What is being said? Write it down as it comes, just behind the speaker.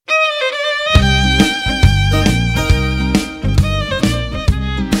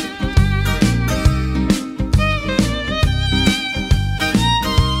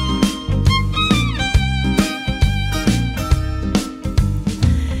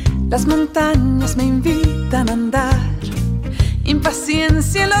Las montañas me invitan a andar,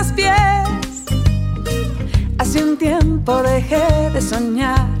 impaciencia en los pies. Hace un tiempo dejé de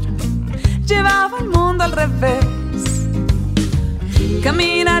soñar, llevaba el mundo al revés.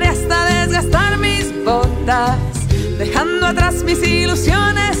 Caminaré hasta desgastar mis botas, dejando atrás mis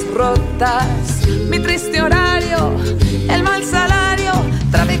ilusiones rotas. Mi triste horario, el mal salario,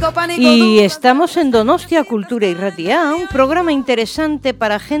 tráfico, pánico. Y estamos en Donostia Cultura Irratia, un programa interesante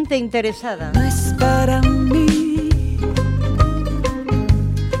para gente interesada. No es para mí.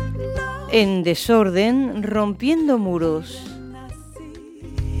 En Desorden, rompiendo muros.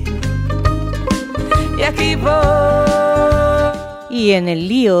 Y aquí voy. Y en el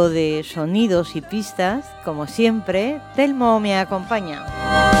lío de sonidos y pistas, como siempre, Telmo me acompaña.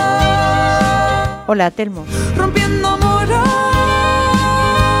 Hola, Telmo. Rompiendo muros.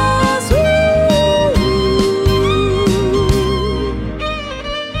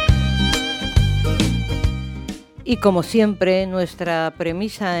 Y como siempre, nuestra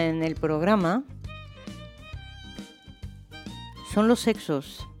premisa en el programa son los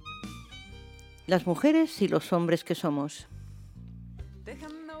sexos, las mujeres y los hombres que somos.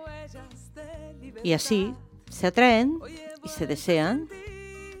 Y así se atraen y se desean.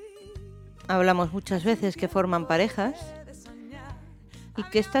 Hablamos muchas veces que forman parejas y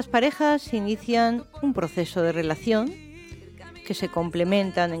que estas parejas inician un proceso de relación que se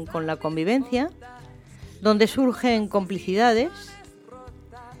complementan con la convivencia, donde surgen complicidades,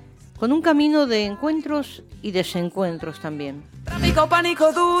 con un camino de encuentros y desencuentros también. Tráfico,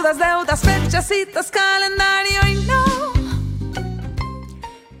 pánico, dudas, deudas, fechas, citas, calendario y no.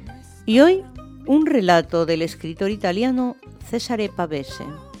 Y hoy, un relato del escritor italiano Cesare Pavese.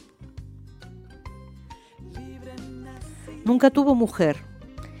 Nunca tuvo mujer,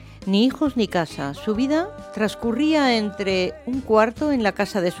 ni hijos ni casa. Su vida transcurría entre un cuarto en la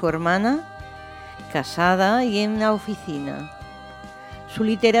casa de su hermana, casada, y en la oficina. Su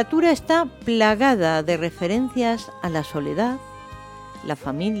literatura está plagada de referencias a la soledad, la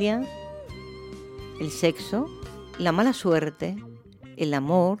familia, el sexo, la mala suerte, el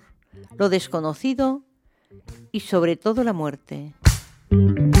amor, lo desconocido y sobre todo la muerte.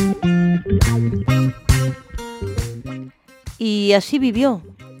 Y así vivió,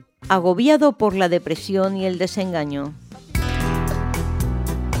 agobiado por la depresión y el desengaño.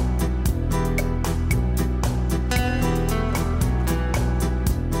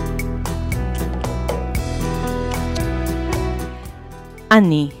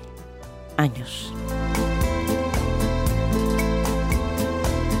 Años.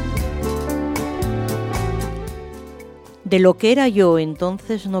 De lo que era yo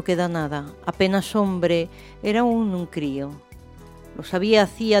entonces no queda nada, apenas hombre, era un crío. Lo sabía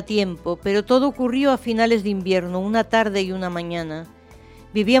hacía tiempo, pero todo ocurrió a finales de invierno, una tarde y una mañana.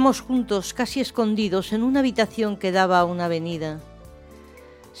 Vivíamos juntos, casi escondidos, en una habitación que daba a una avenida.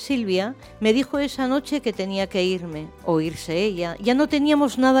 Silvia me dijo esa noche que tenía que irme, o irse ella. Ya no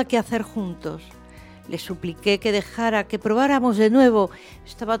teníamos nada que hacer juntos. Le supliqué que dejara, que probáramos de nuevo.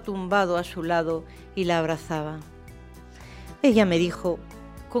 Estaba tumbado a su lado y la abrazaba. Ella me dijo,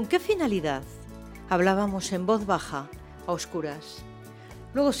 ¿con qué finalidad? Hablábamos en voz baja, a oscuras.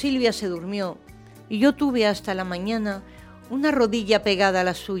 Luego Silvia se durmió y yo tuve hasta la mañana una rodilla pegada a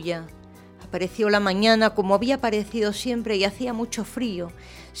la suya. Apareció la mañana como había aparecido siempre y hacía mucho frío.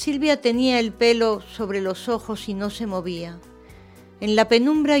 Silvia tenía el pelo sobre los ojos y no se movía. En la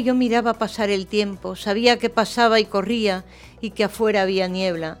penumbra yo miraba pasar el tiempo, sabía que pasaba y corría y que afuera había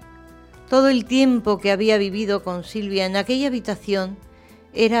niebla. Todo el tiempo que había vivido con Silvia en aquella habitación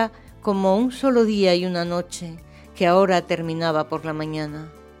era como un solo día y una noche que ahora terminaba por la mañana.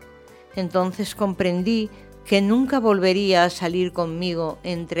 Entonces comprendí que nunca volvería a salir conmigo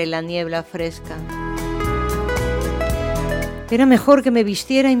entre la niebla fresca. Era mejor que me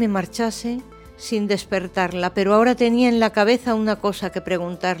vistiera y me marchase sin despertarla, pero ahora tenía en la cabeza una cosa que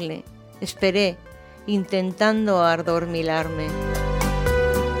preguntarle. Esperé, intentando adormilarme.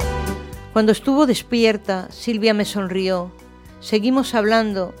 Cuando estuvo despierta, Silvia me sonrió. Seguimos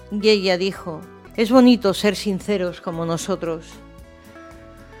hablando y ella dijo, «Es bonito ser sinceros como nosotros».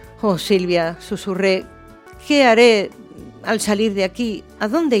 «Oh, Silvia», susurré, «¿qué haré al salir de aquí? ¿A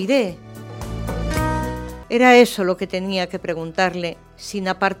dónde iré?» Era eso lo que tenía que preguntarle. Sin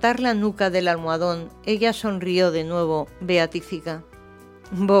apartar la nuca del almohadón, ella sonrió de nuevo, beatífica.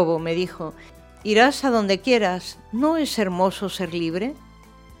 «Bobo», me dijo, «irás a donde quieras. ¿No es hermoso ser libre?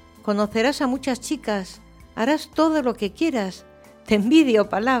 Conocerás a muchas chicas, harás todo lo que quieras. Te envidio,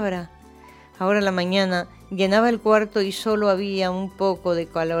 palabra». Ahora a la mañana llenaba el cuarto y solo había un poco de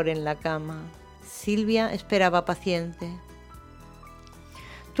calor en la cama. Silvia esperaba paciente.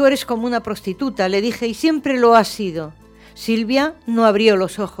 Tú eres como una prostituta, le dije, y siempre lo has sido. Silvia no abrió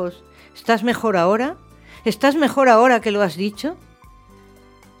los ojos. ¿Estás mejor ahora? ¿Estás mejor ahora que lo has dicho?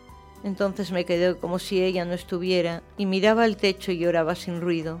 Entonces me quedé como si ella no estuviera y miraba al techo y lloraba sin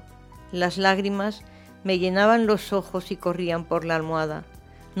ruido. Las lágrimas me llenaban los ojos y corrían por la almohada.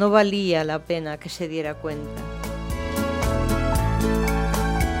 No valía la pena que se diera cuenta.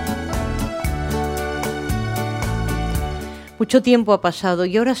 Mucho tiempo ha pasado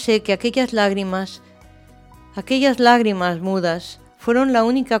y ahora sé que aquellas lágrimas mudas, fueron la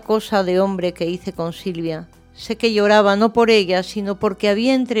única cosa de hombre que hice con Silvia. Sé que lloraba no por ella, sino porque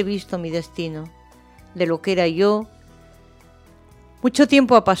había entrevisto mi destino, de lo que era yo. Mucho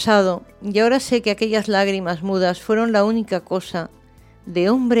tiempo ha pasado y ahora sé que aquellas lágrimas mudas fueron la única cosa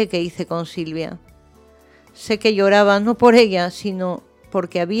de hombre que hice con Silvia. Sé que lloraba no por ella, sino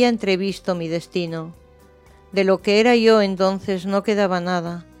porque había entrevisto mi destino. De lo que era yo entonces no quedaba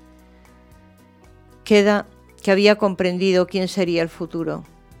nada. Queda que había comprendido quién sería el futuro.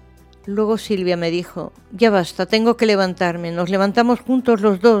 Luego Silvia me dijo, ya basta, tengo que levantarme. Nos levantamos juntos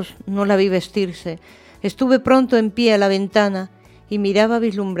los dos, no la vi vestirse. Estuve pronto en pie a la ventana y miraba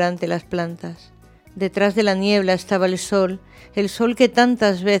vislumbrante las plantas. Detrás de la niebla estaba el sol que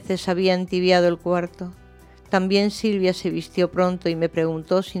tantas veces había entibiado el cuarto. También Silvia se vistió pronto y me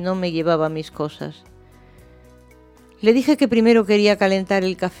preguntó si no me llevaba mis cosas. Le dije que primero quería calentar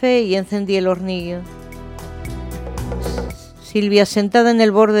el café y encendí el hornillo. Silvia, sentada en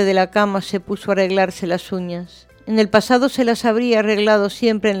el borde de la cama, se puso a arreglarse las uñas. En el pasado se las habría arreglado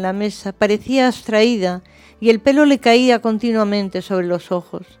siempre en la mesa, parecía abstraída y el pelo le caía continuamente sobre los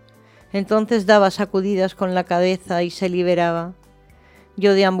ojos. Entonces daba sacudidas con la cabeza y se liberaba.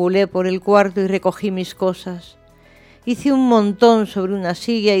 Yo deambulé por el cuarto y recogí mis cosas. Hice un montón sobre una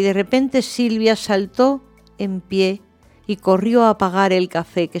silla y de repente Silvia saltó en pie y corrió a apagar el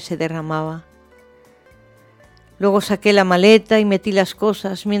café que se derramaba. Luego saqué la maleta y metí las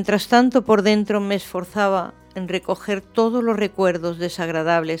cosas. Mientras tanto, por dentro me esforzaba en recoger todos los recuerdos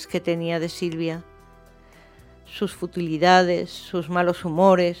desagradables que tenía de Silvia. Sus futilidades, sus malos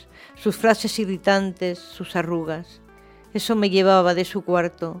humores, sus frases irritantes, sus arrugas. Eso me llevaba de su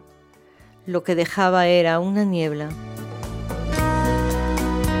cuarto. Lo que dejaba era una niebla.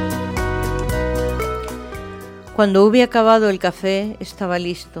 Cuando hube acabado el café, estaba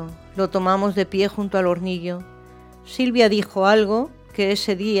listo. Lo tomamos de pie junto al hornillo. Silvia dijo algo, que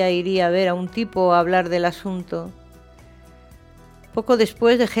ese día iría a ver a un tipo a hablar del asunto. Poco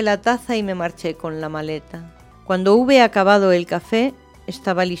después dejé la taza y me marché con la maleta. Cuando hube acabado el café,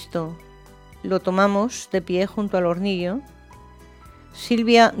 estaba listo. Lo tomamos de pie junto al hornillo.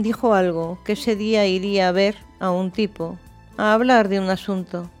 Silvia dijo algo, que ese día iría a ver a un tipo, a hablar de un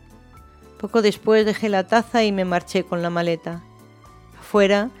asunto. Poco después dejé la taza y me marché con la maleta.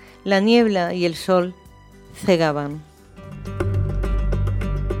 Afuera, la niebla y el sol cegaban.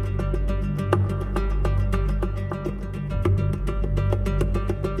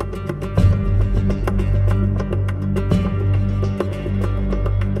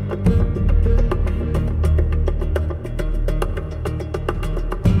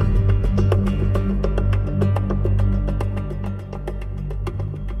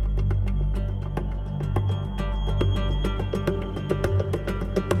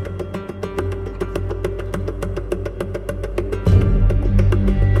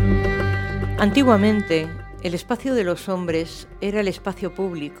 Antiguamente, el espacio de los hombres era el espacio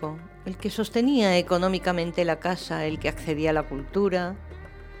público, el que sostenía económicamente la casa, el que accedía a la cultura,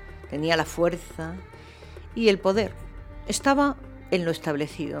 tenía la fuerza y el poder. Estaba en lo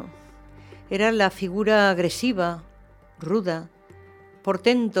establecido. Era la figura agresiva, ruda,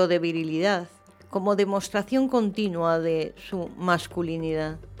 portento de virilidad, como demostración continua de su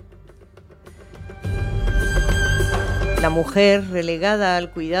masculinidad. La mujer relegada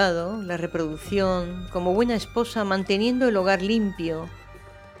al cuidado, la reproducción, como buena esposa manteniendo el hogar limpio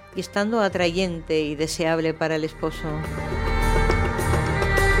y estando atrayente y deseable para el esposo.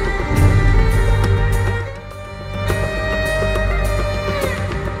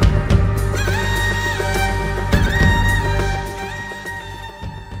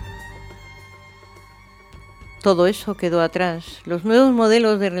 Todo eso quedó atrás. Los nuevos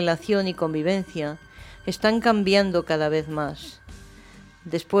modelos de relación y convivencia están cambiando cada vez más.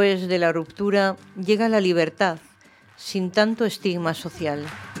 Después de la ruptura llega la libertad, sin tanto estigma social.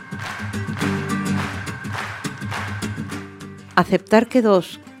 Aceptar que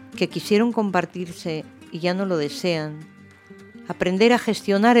dos que quisieron compartirse y ya no lo desean. Aprender a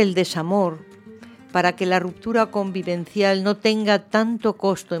gestionar el desamor para que la ruptura convivencial no tenga tanto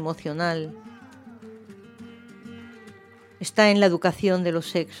costo emocional. está en la educación de los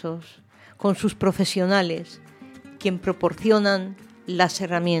sexos, con sus profesionales, quien proporcionan las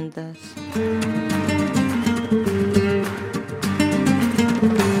herramientas.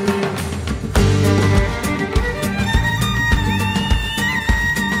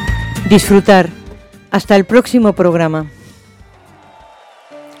 Disfrutar. Hasta el próximo programa.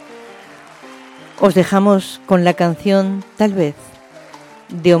 Os dejamos con la canción Tal vez,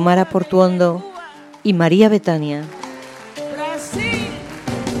 de Omar Portuondo y María Betania.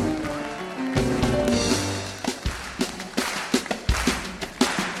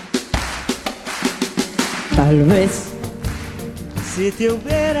 Tal vez, si te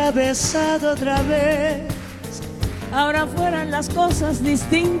hubiera besado otra vez, ahora fueran las cosas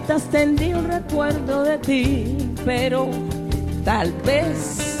distintas, tendría un recuerdo de ti. Pero tal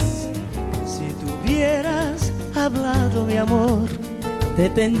vez, si tú hubieras hablado, mi amor, te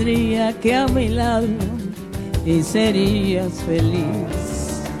tendría que a mi lado y serías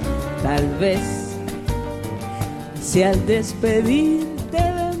feliz. Tal vez, si al despedirte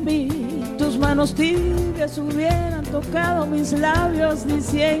de mí, tus manos tibias hubieran tocado mis labios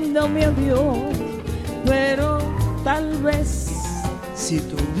diciéndome adiós. Pero tal vez, si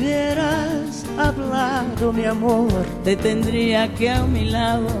tú hubieras hablado, mi amor, te tendría que a mi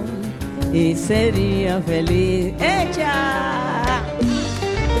lado y sería feliz. ¡Echa!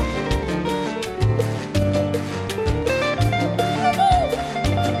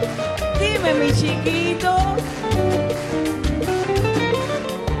 Dime, mi chiquito.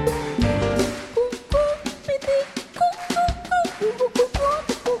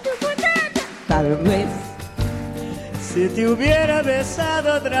 Tal vez, si te hubiera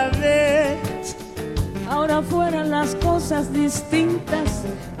besado otra vez, ahora fueran las cosas distintas,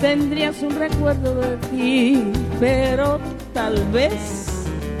 tendrías un recuerdo de ti. Pero tal vez,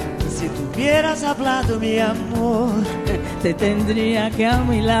 si tú hubieras hablado, mi amor, te tendría que a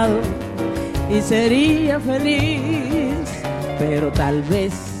mi lado y sería feliz. Pero tal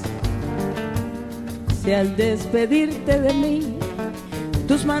vez, si al despedirte de mí,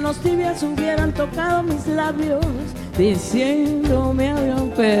 tus manos tibias hubieran tocado mis labios diciéndome adiós.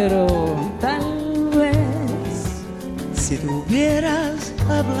 Pero tal vez, si tú hubieras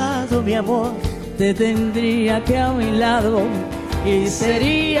hablado, mi amor, te tendría que a mi lado y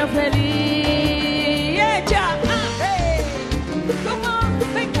sería feliz. ¡Echa! ¡Hey! ¡Come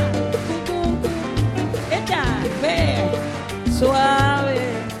on! ¡Venga! ¡Echa! ¡Ve! Suave,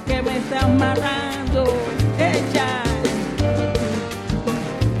 que me estás matando. ¡Echa!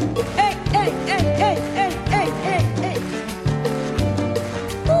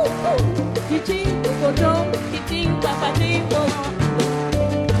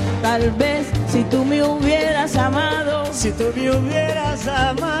 Tal vez, si tú me hubieras amado, si tú me hubieras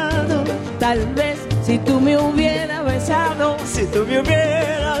amado, tal vez, si tú me hubieras besado, si tú me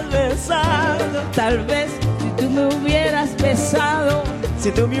hubieras besado, tal vez, si tú me hubieras besado,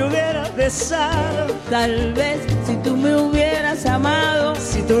 si tú me hubieras besado, tal vez, si tú me hubieras amado,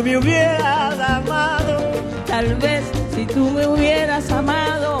 si tú me hubieras amado, tal vez, si tú me hubieras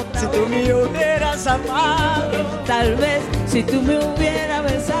amado, si tú me hubieras amado, tal vez, si tú me hubieras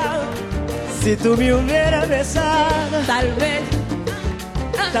besado, si tú me hubieras besado, tal vez,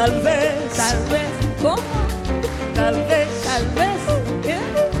 tal vez, tal vez, ¿cómo? Tal vez, tal vez,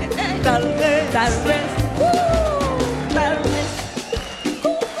 tal vez, tal vez.